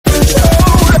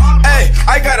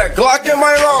Glock in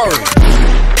my Rari.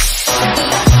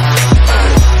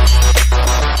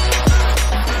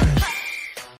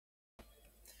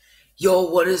 Yo,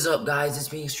 what is up, guys?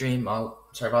 It's me, Extreme. Oh,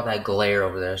 sorry about that glare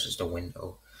over there. It's just a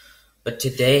window. But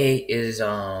today is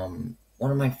one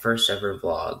of my first ever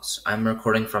vlogs. I'm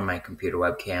recording from my computer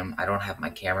webcam. I don't have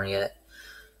my camera yet.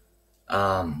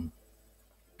 But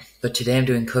today I'm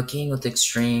doing cooking with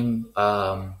Extreme.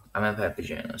 I'm in my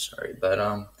pajamas, sorry.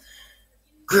 But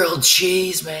grilled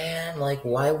cheese, man. Like,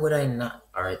 why would I not?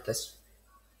 All right, that's.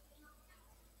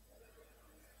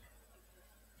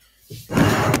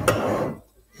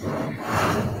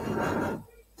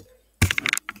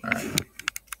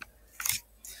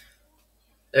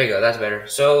 There you go, that's better.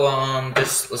 So,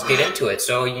 let's get into it.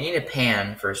 So, you need a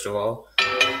pan, first of all.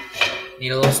 You need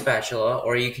a little spatula,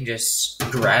 or you can just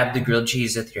grab the grilled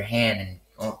cheese with your hand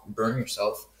and burn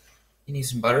yourself. You need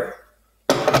some butter.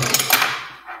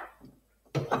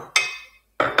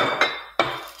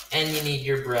 And you need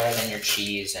your bread and your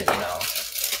cheese, and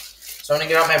So, I'm gonna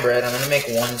get out my bread. I'm gonna make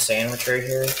one sandwich right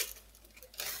here.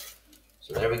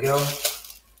 So, there we go.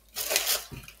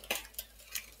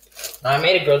 Now, I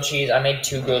made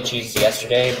two grilled cheeses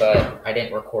yesterday, but I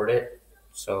didn't record it.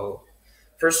 So,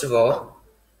 first of all,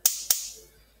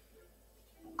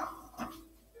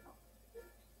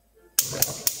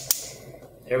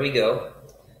 there we go.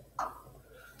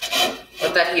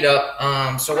 Let that heat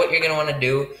up. So what you're going to want to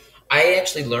do, I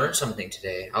actually learned something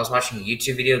today. I was watching a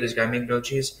YouTube video of this guy making grilled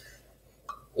cheese.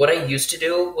 What I used to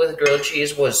do with grilled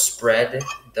cheese was spread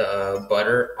the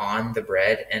butter on the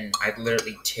bread, and I'd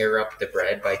literally tear up the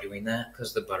bread by doing that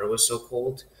because the butter was so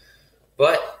cold.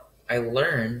 But I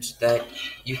learned that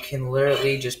you can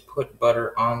literally just put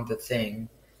butter on the thing,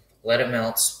 let it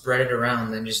melt, spread it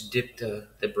around, then just dip the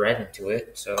bread into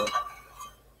it. So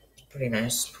it's pretty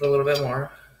nice. Put a little bit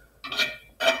more.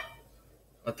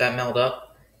 Let that melt up.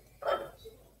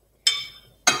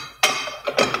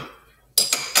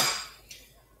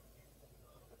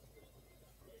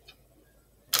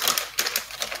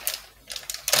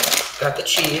 Got the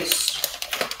cheese.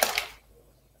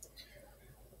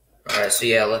 Alright, so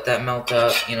yeah, let that melt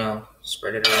up,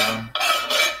 spread it around.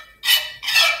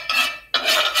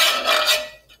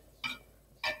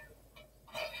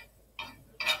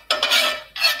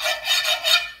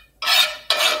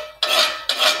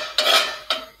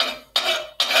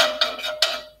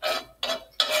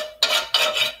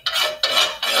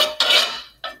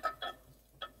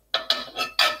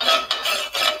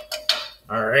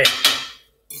 Alright.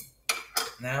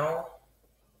 Now,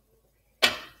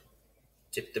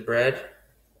 dip the bread.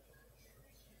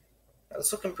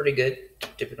 That's looking pretty good.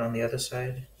 Dip it on the other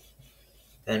side.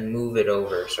 Then move it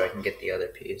over so I can get the other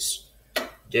piece.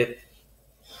 Dip.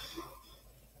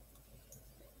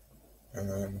 And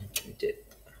then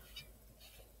dip.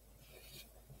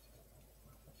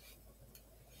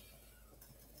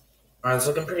 Alright, it's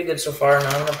looking pretty good so far.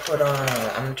 Now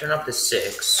I'm gonna turn up to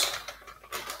 6.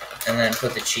 And then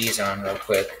put the cheese on real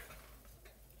quick.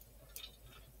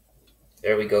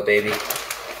 There we go, baby.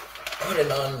 Put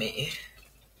it on me.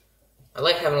 I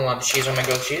like having a lot of cheese on my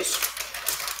grilled cheese.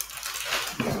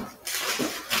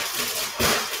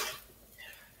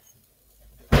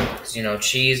 Because,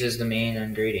 cheese is the main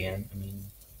ingredient. I mean,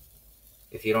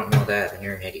 if you don't know that, then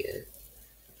you're an idiot.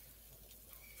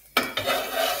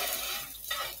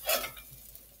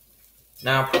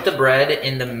 Now, put the bread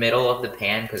in the middle of the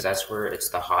pan because that's where it's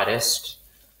the hottest.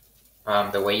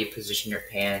 The way you position your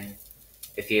pan,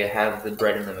 if you have the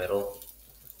bread in the middle,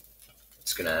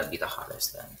 it's going to be the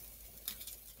hottest then.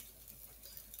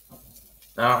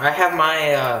 Now, I have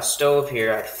my stove here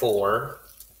at 4.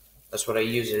 That's what I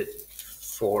use it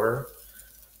for.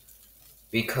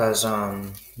 Because,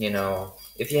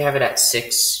 if you have it at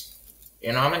 6,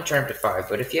 I'm going to turn it to 5.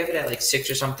 But if you have it at like 6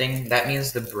 or something, that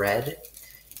means the bread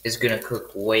is going to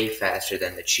cook way faster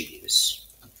than the cheese.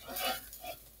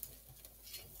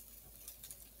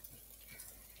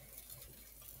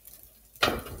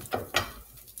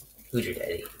 Who's your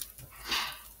daddy?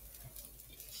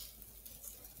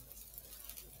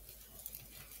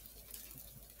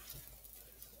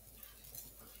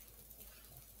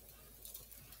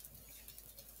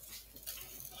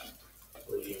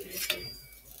 What do you need?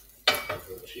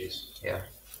 Grilled cheese. Yeah.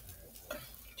 Do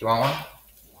you want one?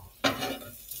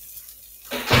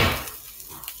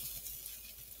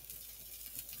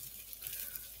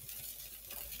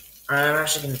 I'm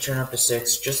actually going to turn up to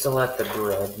 6 just to let the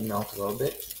bread melt a little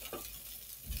bit.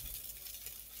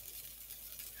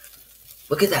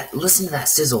 Look at that. Listen to that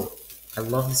sizzle. I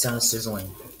love the sound of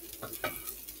sizzling.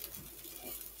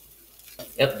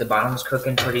 Yep, the bottom's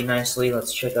cooking pretty nicely.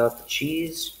 Let's check out the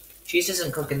cheese. Cheese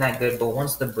isn't cooking that good, but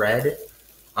once the bread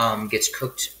gets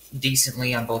cooked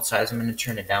decently on both sides. I'm going to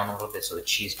turn it down a little bit so the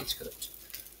cheese gets cooked.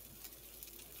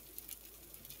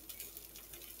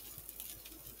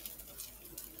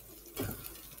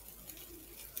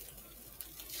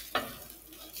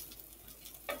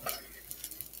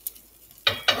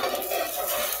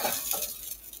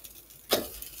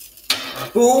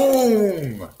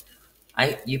 Boom!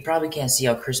 You probably can't see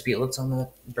how crispy it looks on the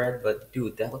bread, but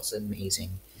dude, that looks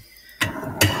amazing.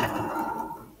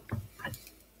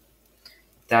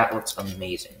 That looks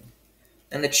amazing.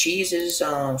 And the cheese is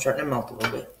starting to melt a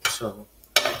little bit, so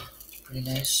it's pretty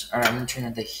nice. Alright, I'm gonna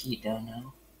turn the heat down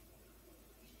now.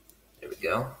 There we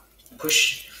go.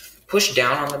 Push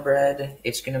down on the bread.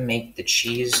 It's gonna make the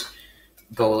cheese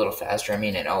go a little faster. I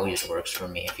mean, it always works for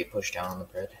me if you push down on the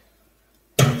bread.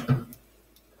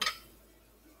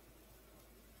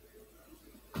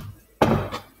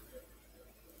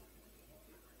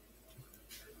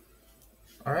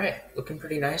 All right, looking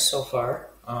pretty nice so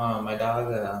far. My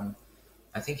dog,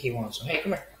 I think he wants some. Hey,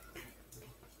 come here.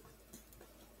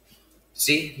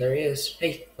 See, there he is.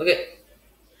 Hey, look it.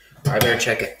 I better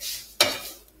check it.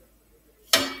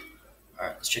 All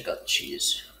right, let's check out the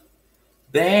cheese.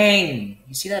 Bang!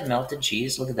 You see that melted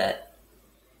cheese? Look at that.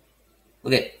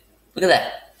 Look at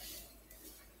that.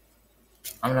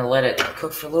 I'm gonna let it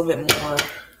cook for a little bit more.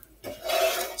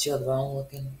 See how the bottom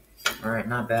looking? All right,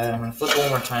 not bad. I'm gonna flip one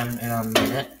more time in a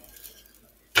minute,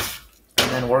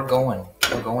 and then we're going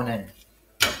in.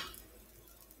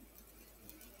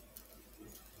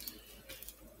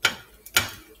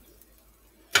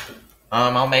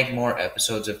 I'll make more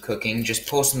episodes of cooking. Just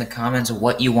post in the comments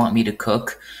what you want me to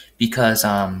cook, because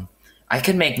I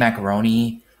could make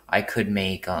macaroni. I could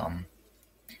make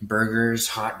burgers,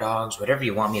 hot dogs, whatever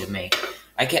you want me to make.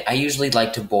 I usually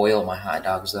like to boil my hot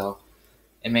dogs though.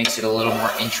 It makes it a little more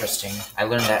interesting. I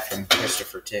learned that from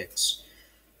Christopher Tix.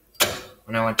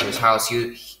 When I went to his house,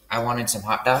 I wanted some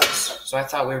hot dogs, so I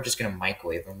thought we were just gonna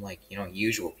microwave them like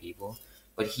usual people.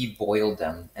 But he boiled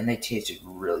them, and they tasted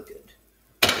really good.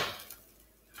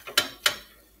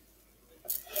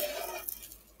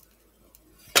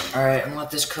 All right, I'm gonna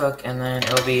let this cook, and then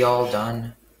it'll be all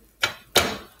done.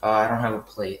 I don't have a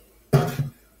plate, so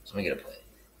let me get a plate.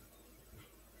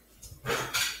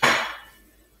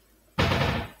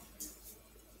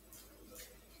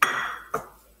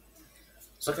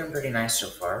 It's looking pretty nice so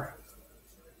far,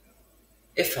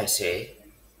 if I say.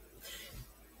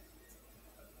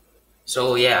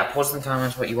 So yeah, post in the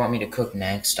comments what you want me to cook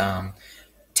next.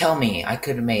 Tell me, I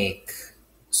could make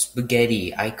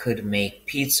spaghetti, I could make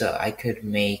pizza, I could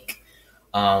make,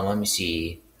 let me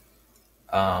see,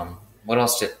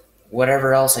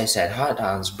 whatever else I said, hot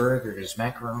dogs, burgers,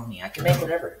 macaroni, I can make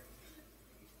whatever.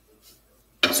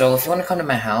 So if you want to come to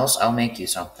my house, I'll make you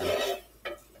something.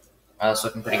 It's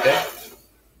looking pretty good.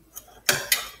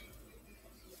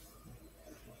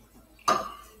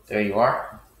 There you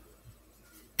are.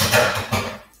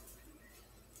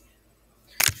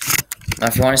 Now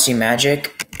if you want to see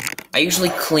magic, I usually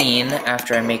clean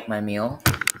after I make my meal.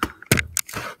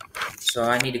 So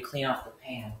I need to clean off the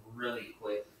pan really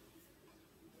quick.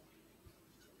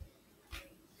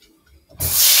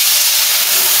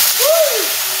 Woo!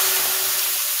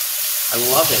 I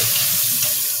love it.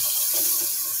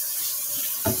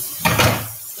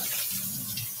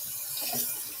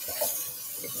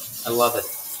 I love it.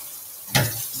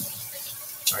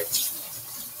 All right.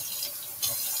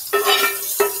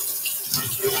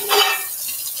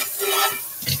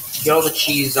 Get all the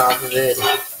cheese off of it.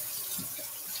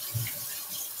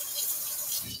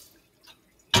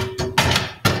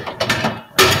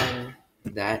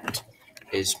 And that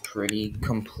is pretty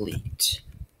complete.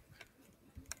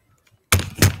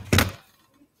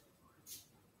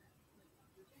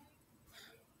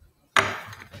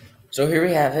 So here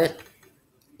we have it.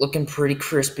 Looking pretty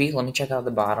crispy. Let me check out the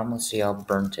bottom. Let's see how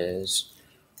burnt it is.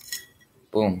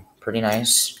 Boom. Pretty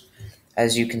nice.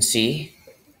 As you can see,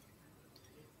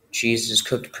 cheese is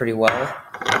cooked pretty well.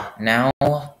 Now,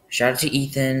 shout out to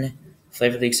Ethan,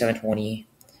 Flavor League 720.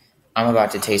 I'm about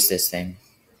to taste this thing.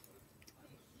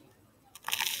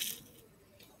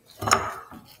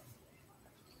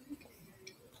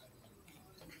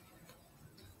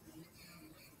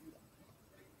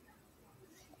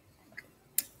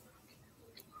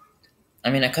 I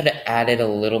mean, I could have added a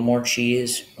little more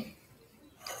cheese.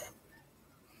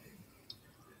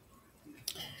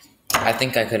 I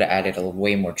think I could have added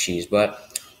way more cheese,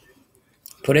 but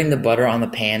putting the butter on the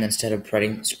pan instead of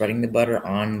spreading the butter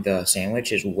on the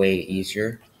sandwich is way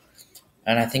easier.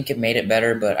 And I think it made it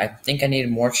better, but I think I needed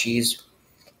more cheese.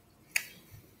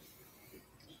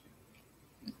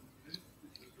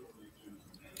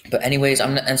 But anyways,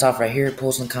 I'm gonna end off right here.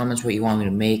 Post in the comments what you want me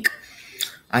to make.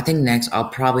 I think next I'll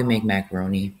probably make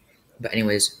macaroni. But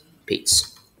anyways,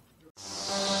 peace.